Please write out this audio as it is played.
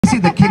See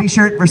the kitty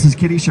shirt versus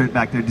kitty shirt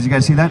back there. Did you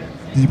guys see that?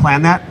 Did you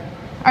plan that?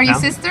 Are you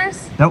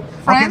sisters? Nope.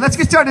 Friends? Okay, let's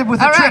get started with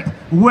a trip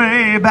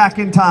way back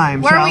in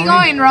time. Where are we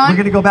going, Ron? We're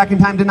going to go back in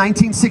time to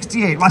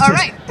 1968. Watch this.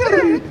 Right.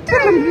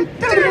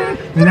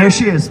 And there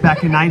she is,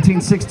 back in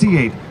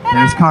 1968.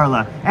 There's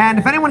Carla. And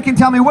if anyone can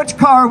tell me which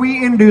car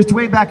we introduced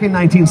way back in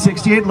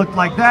 1968 looked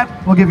like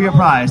that, we'll give you a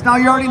prize. Now,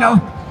 you already know.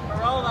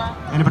 Corolla.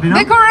 Anybody know?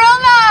 The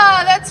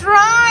Corolla! That's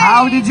right!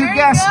 How did you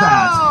guess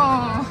that?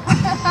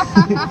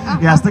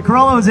 Yes, the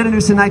Corolla was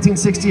introduced in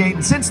 1968,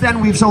 and since then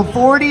we've sold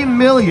 40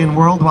 million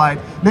worldwide,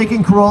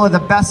 making Corolla the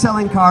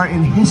best-selling car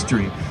in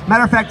history.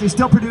 Matter of fact, they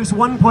still produce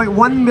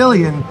 1.1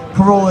 million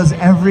Corollas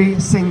every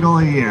single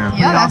year.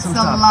 Yeah, that's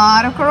awesome a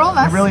lot of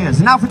Corollas. It really is.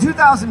 And now for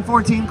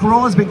 2014,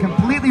 Corolla's been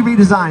completely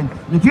redesigned.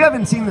 And if you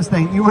haven't seen this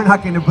thing, you are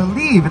not going to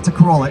believe it's a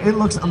Corolla. It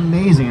looks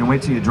amazing, and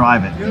wait till you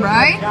drive it.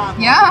 Right?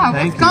 Yeah,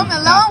 we've come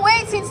a long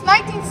way since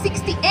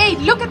 1968.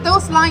 Look at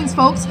those lines,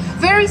 folks.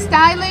 Very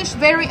stylish,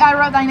 very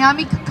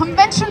aerodynamic,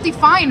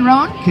 convention-defying,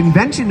 Ron.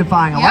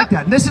 Convention-defying, I like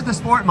that. And this is the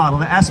sport model,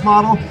 the S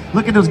model.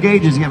 Look at those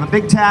gauges. You have a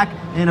big tack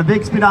and a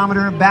big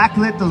speedometer,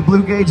 backlit, those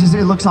blue gauges.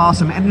 It looks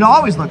awesome, and it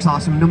always looks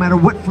awesome no matter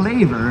what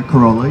flavor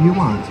Corolla you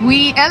want.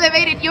 We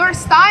elevated your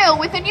style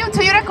with a new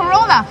Toyota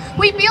Corolla.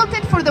 We built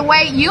it for the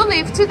way you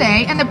live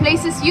today and the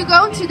places you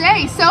go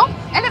today. So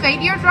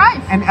elevate your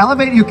drive. And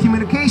elevate your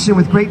communication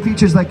with great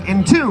features like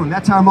Intune.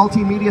 That's our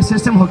multimedia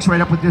system, hooks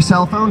right up with your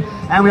cell phone.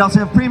 And we also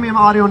have premium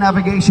audio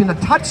navigation, a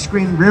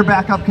touchscreen rear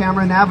backup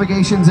camera,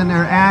 navigation's in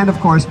there, and of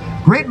course,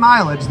 great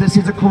mileage. This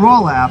is a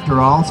Corolla after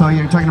all, so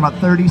you're talking about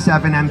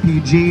 37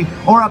 mpg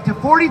or up to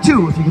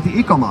 42 if you get the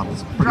eco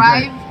models.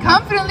 Drive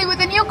confidently with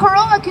the new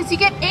Corolla because you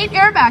get 8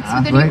 airbags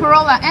with the new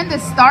Corolla and the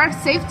Star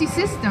safety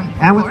system.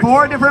 And with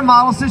 4 different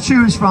models to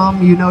choose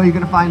from, you know you're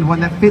going to find one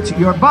that fits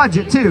your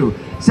budget too.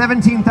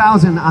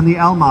 $17,000 on the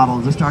L model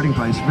is the starting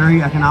price.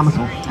 Very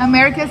economical.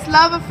 America's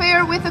love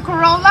affair with the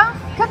Corolla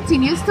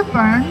continues to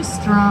burn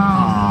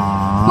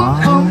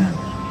strong. Boom,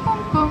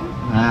 boom.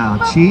 Wow,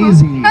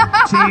 cheesy,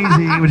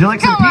 cheesy. Would you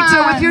like some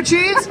pizza with your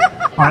cheese?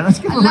 All right, let's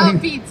give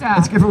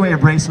away a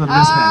bracelet of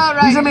this fan.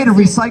 These are made of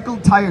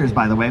recycled tires,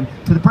 by the way,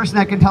 to the person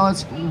that can tell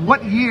us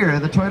what year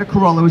the Toyota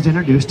Corolla was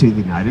introduced to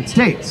the United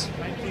States.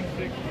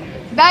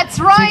 That's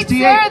right, 68.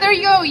 Sir. There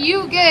you go.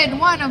 You get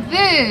one of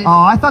this.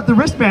 Oh, I thought the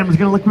wristband was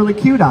going to look really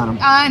cute on him.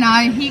 I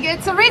know. He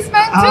gets a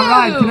wristband, too. All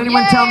right. Can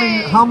anyone tell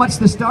me how much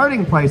the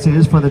starting price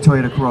is for the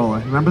Toyota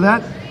Corolla? Remember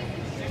that?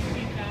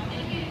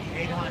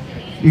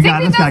 You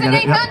got it. This guy got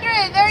it. Yep.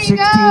 There you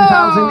go.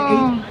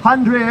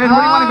 16,800. Where do you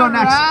want to go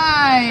next?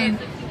 Right.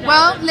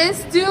 Well,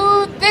 let's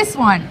do this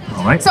one.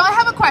 All right. So I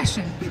have a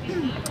question.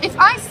 If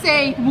I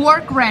say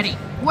work ready,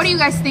 what do you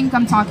guys think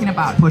I'm talking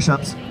about?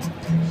 Push-ups.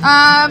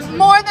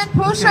 More than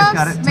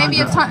push-ups,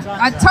 maybe a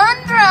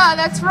Tundra.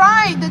 That's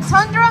right. The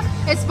Tundra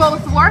is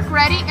both work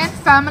ready and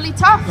family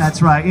tough.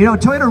 That's right. You know,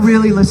 Toyota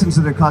really listens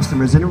to their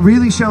customers, and it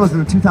really shows in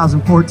the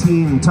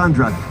 2014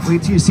 Tundra.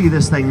 Wait till you see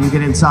this thing and you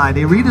get inside.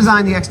 They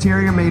redesigned the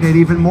exterior, made it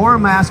even more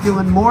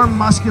masculine, more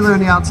muscular on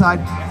the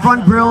outside.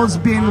 Front grille's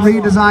being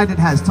redesigned. It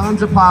has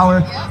tons of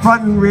power.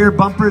 Front and rear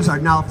bumpers are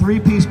now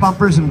 3-piece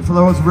bumpers, and for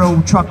those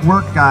real truck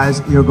work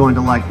guys, you're going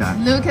to like that.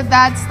 Look at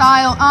that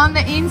style on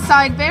the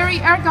inside. Very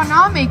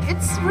ergonomic.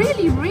 It's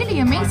really, really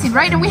amazing,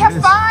 right? And we have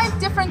 5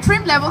 different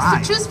trim levels to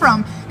choose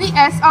from. The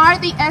SR,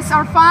 the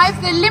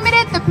SR5, the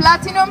Limited, the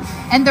Platinum,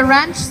 and the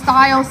Ranch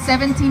Style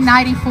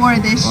 1794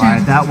 edition.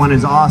 Right, that one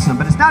is awesome.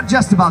 But it's not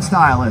just about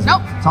style, is it?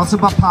 Nope. It's also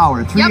about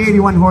power.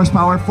 381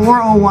 horsepower,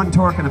 401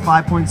 torque, and a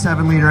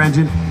 5.7-liter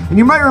engine. And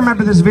you might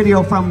remember this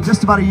video from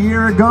just about a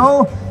year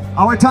ago.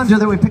 Our Tundra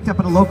that we picked up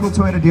at a local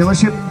Toyota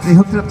dealership, they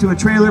hooked it up to a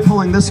trailer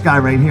pulling this guy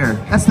right here.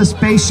 That's the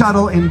Space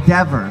Shuttle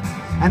Endeavour.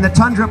 And the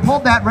Tundra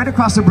pulled that right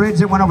across the bridge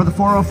that went over the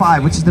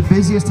 405, which is the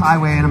busiest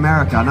highway in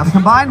America. Now, the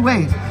combined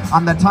weight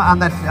on that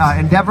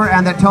Endeavour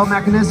and that tow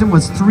mechanism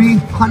was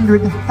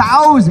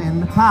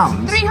 300,000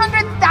 pounds.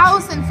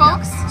 300,000,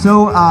 folks. Yeah.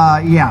 So,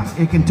 yeah,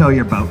 it can tow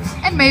your boat.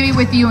 And maybe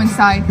with you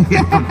inside.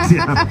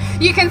 Yeah.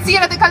 You can see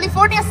it at the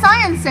California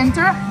Science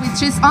Center,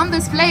 which is on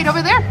display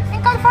over there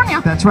in California.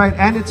 That's right.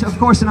 And it's, of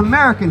course, an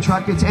American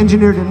truck. It's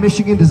engineered in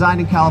Michigan, designed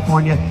in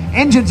California.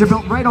 Engines are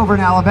built right over in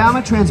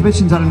Alabama,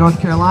 transmissions out of North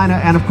Carolina,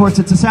 and, of course,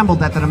 it's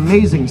assembled at that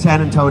amazing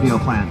San Antonio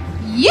plant.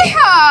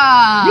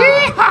 Yeehaw!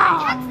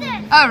 Yeehaw!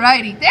 Texas!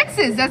 Alrighty,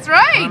 Texas, that's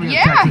right.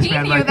 Yeah, he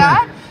knew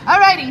that.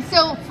 Alrighty,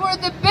 so for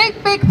the big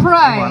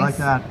prize. Oh, I like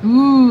that.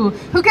 Ooh,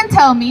 who can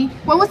tell me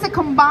what was the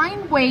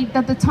combined weight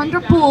that the Tundra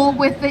pulled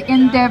with the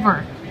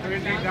Endeavour?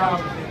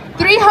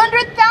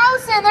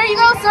 300,000. There you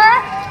go,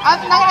 sir.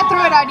 I'm not gonna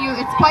throw it at you.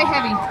 It's quite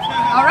heavy.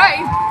 All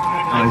right.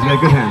 Oh, he's got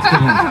good hands. Good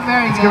hands.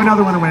 Very Let's good. give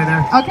another one away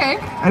there. Okay.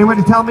 Anyone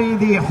to tell me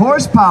the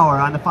horsepower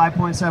on the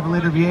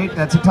 5.7-liter V8?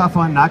 That's a tough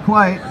one. Not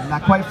quite.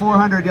 Not quite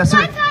 400. Yes,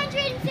 sir.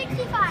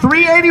 565.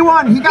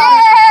 381. He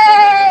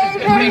got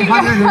it.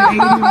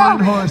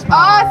 381 horsepower.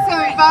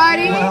 Awesome,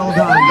 buddy. Well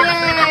done.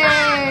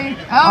 Yay.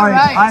 All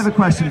right. I have a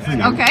question for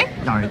you. Okay.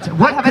 All right.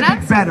 What could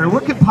be better?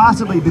 What could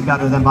possibly be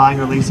better than buying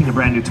or leasing a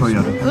brand new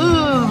Toyota?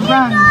 Ooh,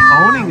 brand.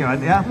 Owning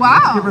it, yeah. Wow.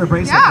 Let's give her a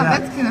bracelet. Yeah,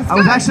 that's good. I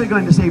was actually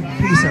going to say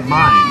peace of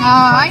mind.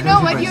 I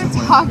know what you're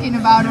talking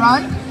about,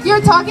 Ron.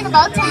 You're talking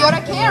about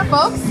Toyota Care,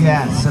 folks.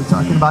 Yes, I'm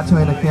talking about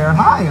Toyota Care.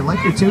 Hi, I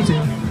like your tutu.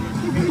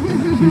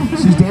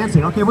 She's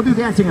dancing. Okay, we'll do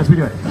dancing as we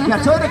do it.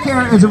 Yeah, Toyota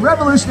Care is a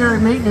revolutionary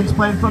maintenance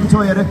plan from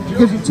Toyota. It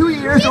gives you 2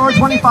 years or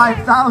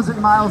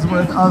 25,000 miles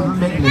worth of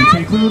maintenance. It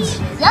includes...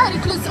 Yeah, it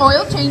includes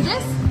oil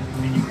changes.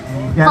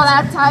 Yes.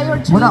 Flat tire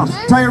changes. What else?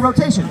 Tire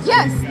rotations.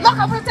 Yes,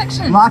 lockout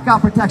protection.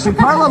 Lockout protection.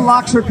 Carla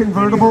locks her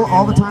convertible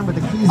all the time with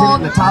the keys in it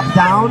and the top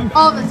down.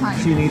 All the time.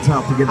 She needs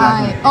help to get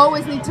that. I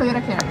always need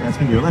Toyota Care. Yes,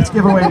 we do. Let's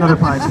give away another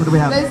prize. What do we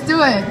have? Let's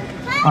do it.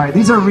 All right,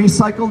 these are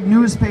recycled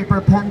newspaper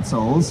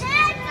pencils.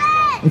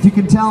 If you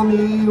can tell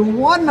me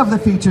one of the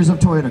features of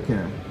Toyota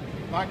Care.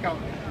 Lockout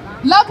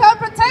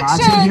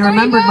protection. You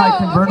remembered my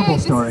convertible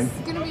story. This is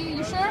gonna be,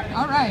 you sure?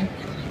 All right.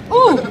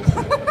 Ooh.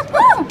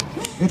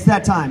 It's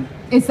that time.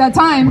 It's that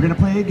time. We're gonna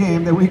play a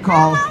game that we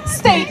call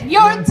State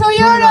Your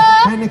Toyota.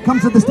 And it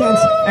comes with the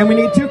stands. And we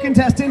need 2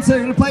 contestants. So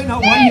you're gonna play. No,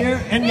 one here.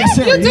 And yes,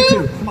 sir. You do.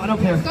 Too. Come on up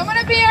here. Come on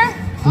up here.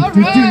 All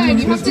right.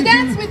 You have to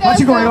dance with us. Why don't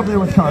you go right over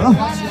there with Carla? La, la,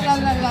 la,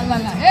 la, la,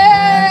 la.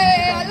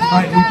 Hey, I love All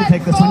right, you can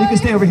take this one. You can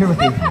stay over here with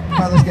me.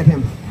 Carla's get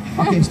him.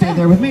 Okay, stay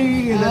there with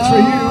me, and that's for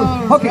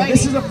you. Okay,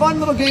 this is a fun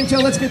little game show.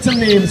 Let's get some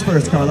names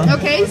first, Carla.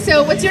 Okay,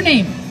 so what's your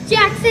name?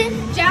 Jackson.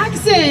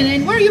 Jackson.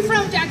 And where are you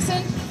from,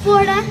 Jackson?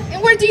 Florida.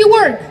 And where do you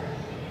work?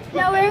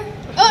 Nowhere.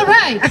 All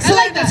right. Excellent.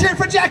 I like that. Let's hear it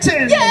for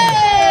Jackson.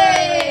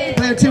 Yay!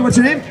 Player 2, what's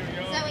your name?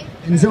 Zoe.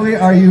 And Zoe,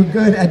 are you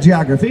good at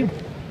geography?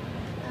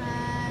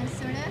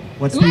 Sorta.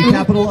 What's the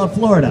capital of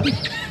Florida?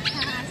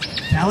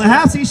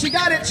 Tallahassee, she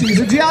got it. She's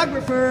a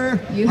geographer.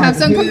 You have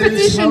some competition here.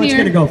 It's here.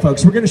 going to go,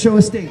 folks. We're going to show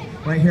a state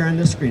right here on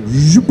this screen.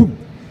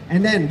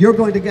 And then you're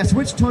going to guess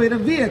which Toyota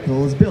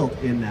vehicle is built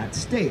in that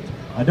state.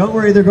 Don't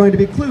worry, there are going to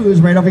be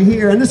clues right over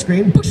here on the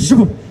screen.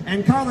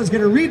 And Carla's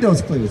going to read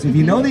those clues. If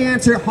you know the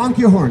answer, honk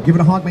your horn. Give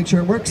it a honk, make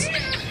sure it works.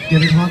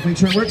 Give it a honk, make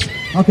sure it works.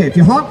 Okay, if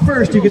you honk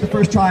first, you get the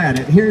first try at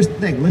it. Here's the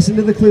thing. Listen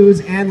to the clues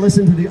and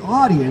listen to the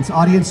audience.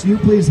 Audience, you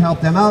please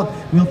help them out.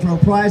 We'll throw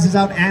prizes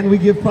out, and we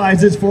give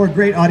prizes for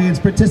great audience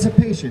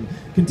participation.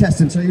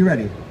 Contestants, are you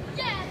ready?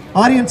 Yes.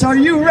 Audience, are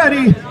you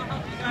ready?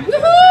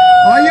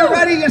 Woohoo! Are you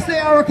ready? Yes, they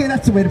are. Okay,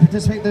 that's the way to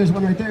participate. There's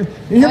one right there. And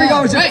here we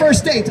go. It's your first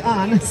state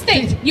on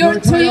State Your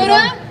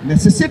Toyota,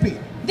 Mississippi.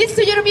 This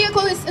Toyota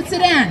vehicle is a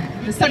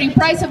sedan. The starting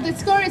price of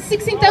this car is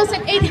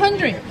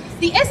 $16,800.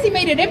 The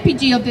estimated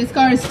MPG of this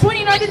car is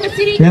 29 in the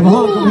city. We have a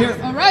honk over here.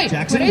 All right.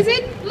 Jackson. What is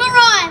it?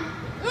 Moron.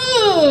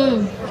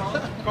 Ooh.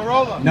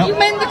 Corolla. No. You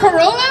meant the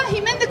Corolla? He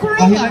meant the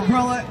Corolla. Oh, he meant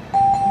Corolla.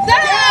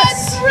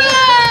 That's I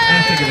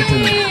have to give it to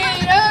him.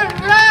 right. All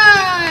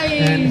right.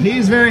 And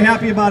he's very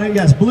happy about it.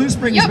 Yes, Blue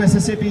Springs,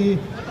 Mississippi.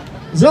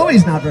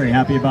 Zoe's not very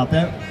happy about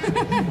that.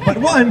 But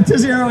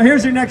 1-0.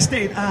 Here's your next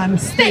state on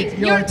State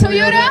Your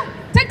Toyota,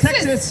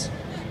 Texas.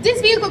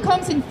 This vehicle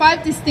comes in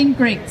 5 distinct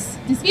grades.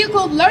 This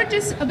vehicle's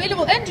largest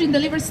available engine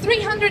delivers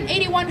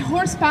 381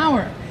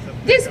 horsepower.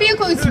 This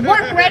vehicle is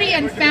work-ready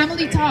and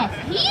family tough.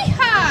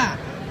 Yeehaw!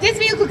 This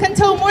vehicle can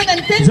tow more than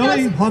 10,000...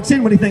 Zoe, honks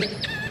in. What do you think?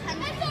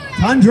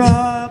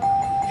 Tundra.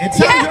 It's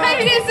Tundra. Yeah,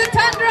 it is a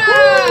Tundra!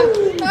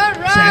 All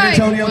right. San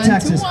Antonio, 1-1.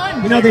 Texas.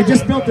 You know, they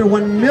just built their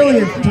 1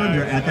 millionth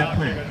Tundra at that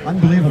plant.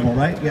 Unbelievable,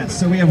 right? Yes.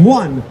 So we have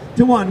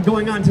 1-1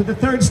 going on to the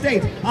third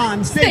state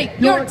on State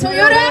Your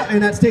Toyota.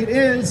 And that state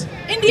is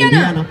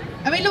Indiana.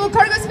 Available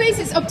cargo space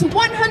is up to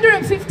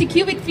 150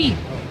 cubic feet.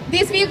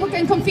 This vehicle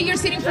can configure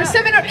seating for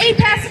 7 or 8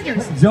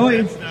 passengers. Zoe,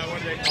 is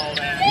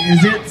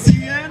it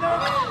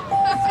Sienna?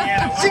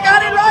 She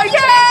got it right!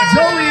 Yeah!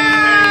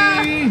 Zoe!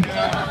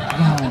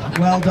 Oh,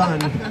 well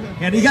done.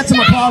 And you got some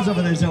applause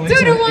over there, Zoe. 2-1. So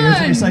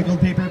here's a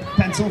recycled paper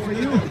pencil for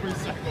you.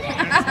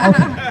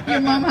 Okay.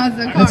 Your mom has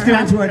a car. Let's get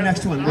on to our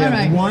next one. We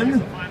have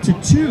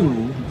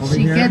 1-2 over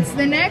She here. gets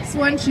the next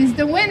one. She's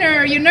the winner.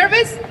 Are you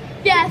nervous?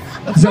 Yes.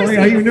 Zoe,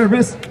 are you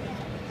nervous?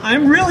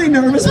 I'm really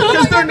nervous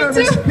because they're me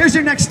nervous. too. Here's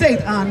your next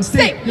state on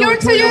State Your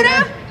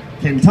Toyota.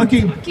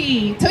 Kentucky.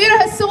 Toyota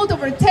has sold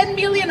over 10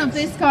 million of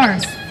these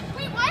cars.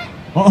 Wait, what?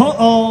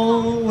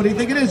 Oh, what do you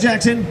think it is,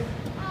 Jackson?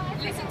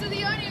 Listen to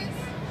the audience.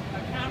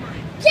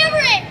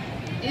 Camry.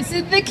 Is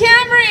it the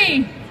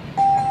Camry?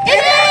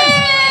 It is!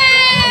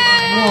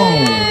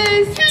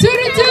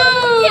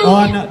 2-2.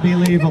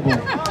 Unbelievable.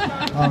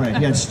 All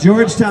right, yes,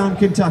 Georgetown,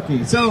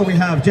 Kentucky. So we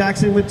have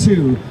Jackson with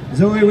 2,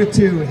 Zoe with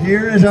 2.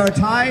 Here is our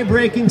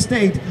tie-breaking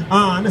state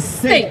on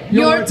State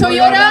Your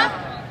Toyota.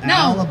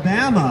 Now,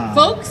 Alabama.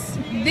 folks,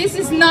 this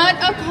is not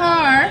a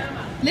car.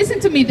 Listen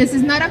to me, this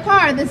is not a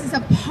car. This is a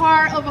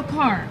part of a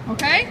car,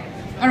 okay?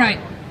 All right.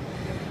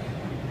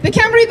 The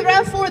Camry, the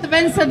RAV4, the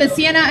Venza, the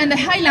Sienna, and the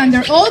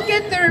Highlander all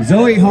get their...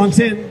 Zoe honks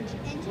in.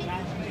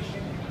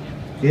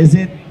 Is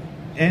it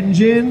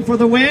engine for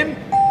the win?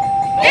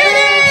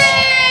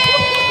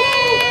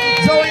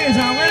 Zoe is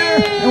our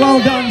winner. Well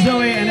done,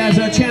 Zoe. And as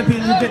our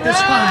champion, you get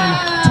this fine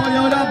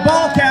Toyota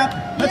ball cap.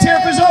 Let's hear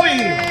it for Zoe.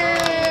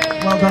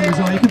 Well done,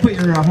 Rizzo. You can put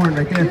your horn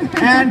right there.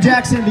 And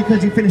Jackson,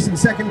 because you finished in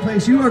second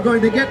place, you are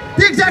going to get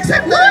the exact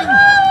same thing.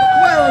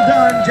 Well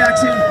done,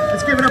 Jackson.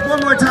 Let's give it up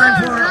one more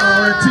time for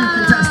our two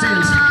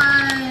contestants.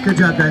 Good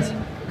job, guys.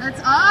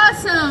 That's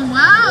awesome.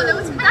 Wow,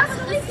 that's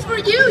for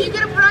you. You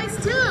get a prize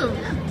too.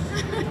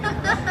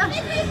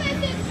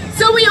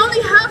 So we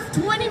only have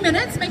 20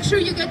 minutes. Make sure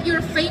you get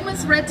your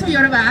famous red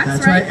Toyota bags,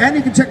 That's right. And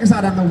you can check us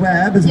out on the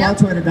web as well,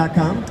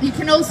 Toyota.com. You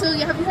can also,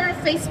 have you heard of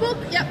Facebook?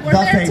 Yep, we're the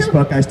there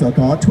Facebook, too. I still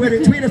call it.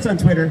 Twitter, tweet us on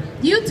Twitter.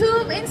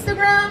 YouTube,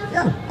 Instagram.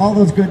 Yeah, all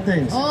those good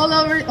things. All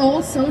over,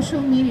 all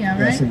social media, right?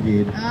 Yes,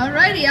 indeed.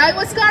 Alrighty, I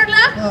was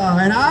Carla.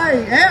 And I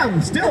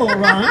am still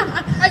Ron.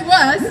 I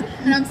was,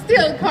 and I'm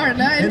still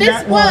Carla. And this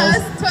that was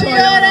was Toyota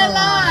Toyota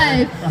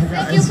Live. Live.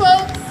 Thank you,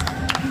 folks.